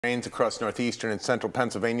Rains across northeastern and central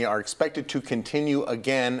Pennsylvania are expected to continue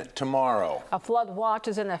again tomorrow. A flood watch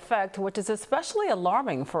is in effect, which is especially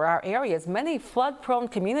alarming for our area's many flood-prone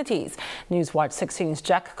communities. Newswatch 16's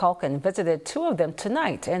Jack Culkin visited two of them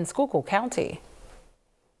tonight in Schuylkill County.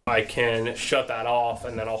 I can shut that off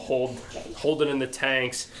and then I'll hold it in the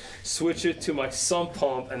tanks, switch it to my sump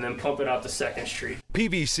pump, and then pump it out to 2nd Street.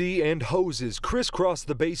 PVC and hoses crisscross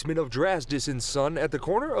the basement of Drasdis & Son at the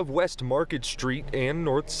corner of West Market Street and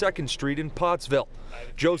North 2nd Street in Pottsville.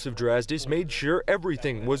 Joseph Drasdis made sure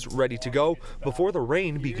everything was ready to go before the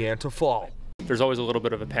rain began to fall. There's always a little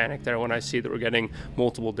bit of a panic there when I see that we're getting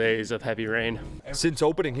multiple days of heavy rain. Since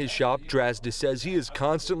opening his shop, Drasdis says he is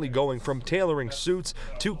constantly going from tailoring suits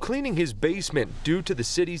to cleaning his basement due to the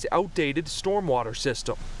city's outdated stormwater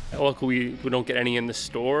system. Luckily, we don't get any in the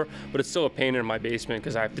store, but it's still a pain in my basement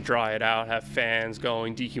because I have to dry it out, have fans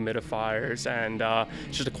going, dehumidifiers, and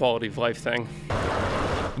it's just a quality of life thing.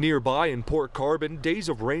 Nearby in Port Carbon, days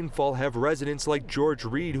of rainfall have residents like George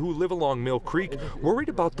Reed, who live along Mill Creek, worried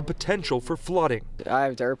about the potential for flooding. I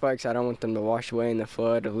have dirt bikes. I don't want them to wash away in the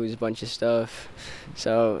flood or lose a bunch of stuff.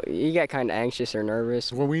 So you get kind of anxious or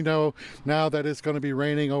nervous. When we know now that it's going to be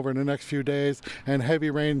raining over the next few days and heavy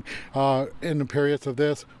rain in the periods of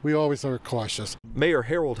this, we always are cautious. Mayor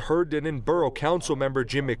Harold Herndon and Borough Council member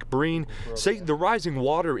Jim McBreen say the rising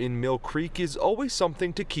water in Mill Creek is always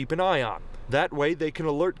something to keep an eye on. That way they can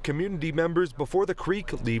alert community members before the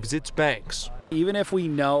creek leaves its banks. Even if we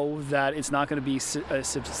know that it's not going to be a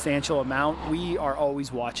substantial amount, we are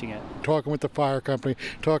always watching it. Talking with the fire company,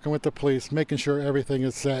 talking with the police, making sure everything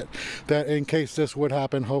is set, that in case this would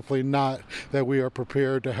happen, hopefully not, that we are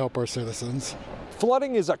prepared to help our citizens.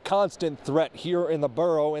 Flooding is a constant threat here in the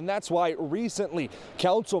borough, and that's why recently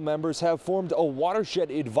council members have formed a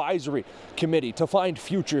watershed advisory committee to find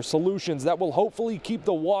future solutions that will hopefully keep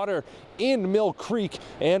the water in Mill Creek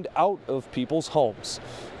and out of people's homes.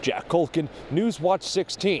 Jack Culkin, Newswatch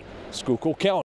 16, Schuylkill County.